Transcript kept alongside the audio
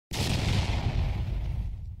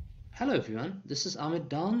Hello everyone, this is Ahmed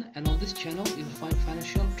Dawn, and on this channel you'll find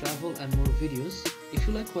financial, travel and more videos. If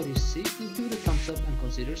you like what you see, please give it a thumbs up and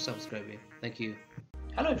consider subscribing. Thank you.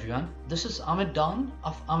 Hello everyone, this is Ahmed Dawn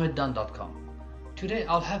of ahmeddawn.com. Today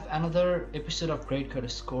I'll have another episode of credit card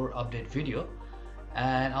score update video,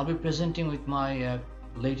 and I'll be presenting with my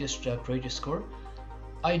latest credit score.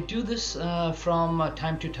 I do this from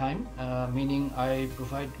time to time, meaning I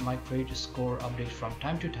provide my credit score update from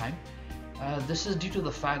time to time. This is due to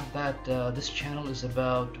the fact that this channel is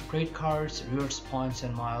about credit cards, rewards points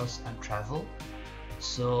and miles and travel.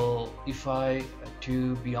 So if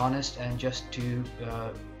to be honest and just to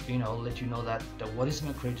let you know that what is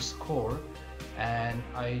my credit score, and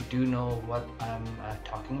I do know what I'm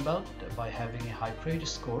talking about by having a high credit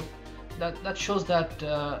score. That shows that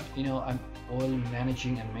I'm well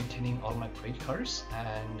managing and maintaining all my credit cards,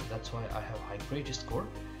 and that's why I have high credit score.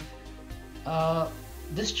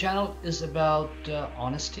 This channel is about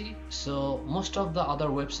honesty, so most of the other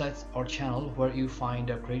websites or channel where you find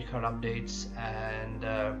credit card updates and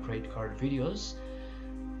credit card videos,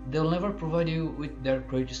 they'll never provide you with their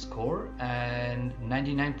credit score, and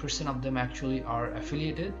 99% of them actually are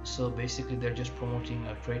affiliated. So basically they're just promoting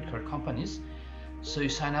credit card companies. So you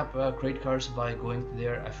sign up credit cards by going to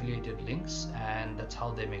their affiliated links, and that's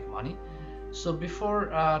how they make money. So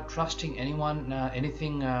before trusting anyone,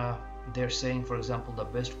 anything they're saying, for example, the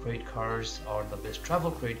best credit cards or the best travel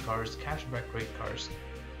credit cards, cashback credit cards,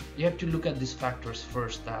 you have to look at these factors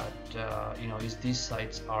first, that is these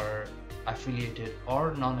sites are affiliated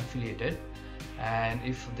or non-affiliated, and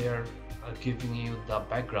if they're giving you the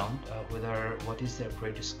background, whether what is their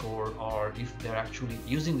credit score, or if they're actually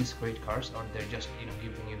using these credit cards, or they're just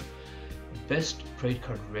giving you best credit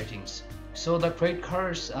card ratings. So the credit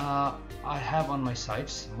cards I have on my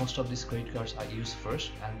sites, most of these credit cards I use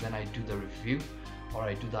first, and then I do the review or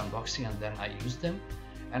I do the unboxing, and then I use them.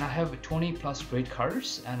 And I have 20 plus credit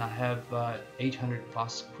cards, and I have 800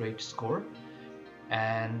 plus credit score,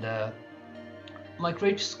 and my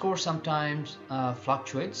credit score sometimes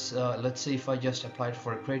fluctuates. Let's say if I just applied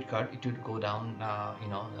for a credit card, it would go down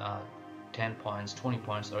 10 points, 20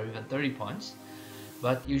 points, or even 30 points,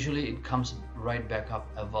 but usually it comes right back up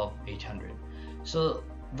above 800. So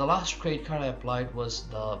the last credit card I applied was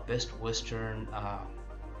the Best Western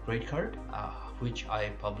credit card, which I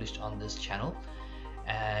published on this channel,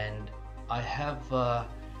 and I have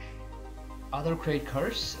other credit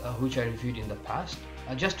cards which I reviewed in the past.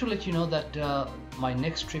 Just to let you know that my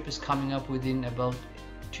next trip is coming up within about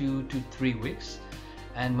 2 to 3 weeks,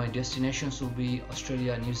 and my destinations will be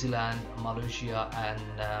Australia, New Zealand, Malaysia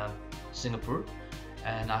and Singapore.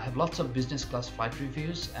 And I have lots of business class flight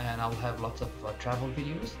reviews, and I'll have lots of travel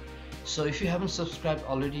videos. So if you haven't subscribed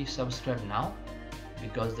already, subscribe now,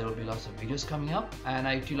 because there will be lots of videos coming up. And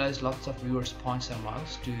I utilize lots of viewers points and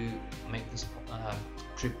miles to make this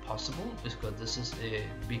trip possible, because this is a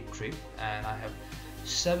big trip, and I have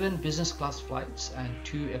 7 business class flights and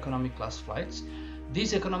 2 economy class flights.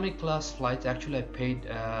 These economic class flights actually I paid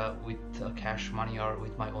with cash money or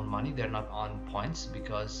with my own money. They're not on points,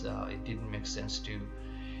 because it didn't make sense to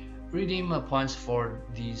redeem points for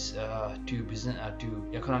these 2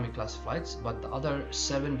 economic class flights. But the other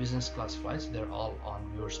 7 business class flights, they're all on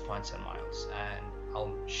viewers points and miles, and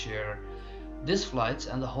I'll share these flights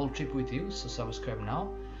and the whole trip with you. So subscribe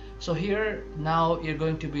now. So here now you're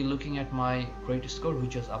going to be looking at my credit score,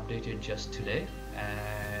 which was updated just today,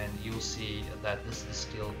 and you'll see that this is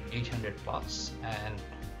still 800 plus, and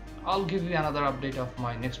I'll give you another update of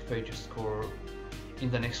my next credit score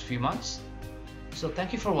in the next few months. So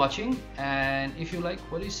thank you for watching, and if you like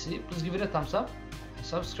what you see, please give it a thumbs up and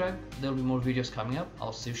subscribe. There'll be more videos coming up.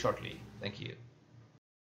 I'll see you shortly. Thank you.